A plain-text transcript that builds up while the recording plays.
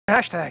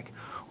Hashtag.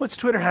 What's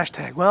Twitter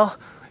hashtag? Well,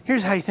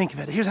 here's how you think of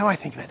it. Here's how I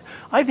think of it.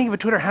 I think of a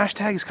Twitter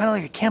hashtag as kind of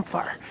like a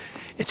campfire.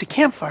 It's a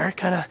campfire,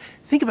 kind of,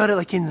 think about it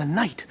like in the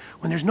night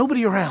when there's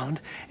nobody around,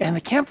 and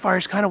the campfire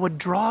is kind of what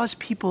draws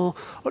people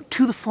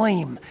to the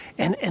flame,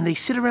 and they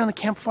sit around the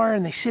campfire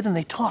and they sit and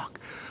they talk.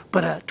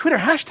 But a Twitter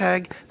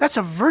hashtag, that's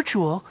a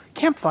virtual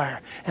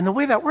campfire. And the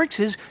way that works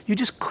is you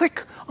just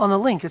click on the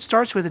link. It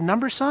starts with a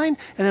number sign,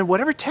 and then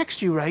whatever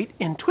text you write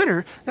in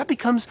Twitter, that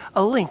becomes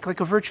a link, like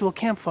a virtual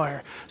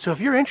campfire. So if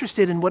you're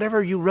interested in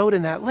whatever you wrote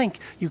in that link,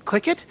 you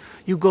click it,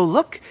 you go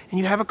look, and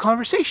you have a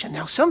conversation.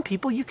 Now, some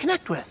people you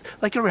connect with,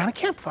 like around a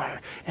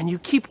campfire, and you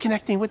keep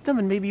connecting with them,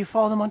 and maybe you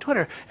follow them on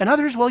Twitter. And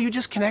others, well, you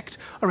just connect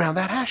around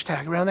that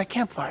hashtag, around that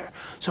campfire.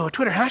 So a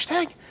Twitter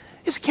hashtag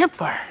is a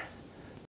campfire.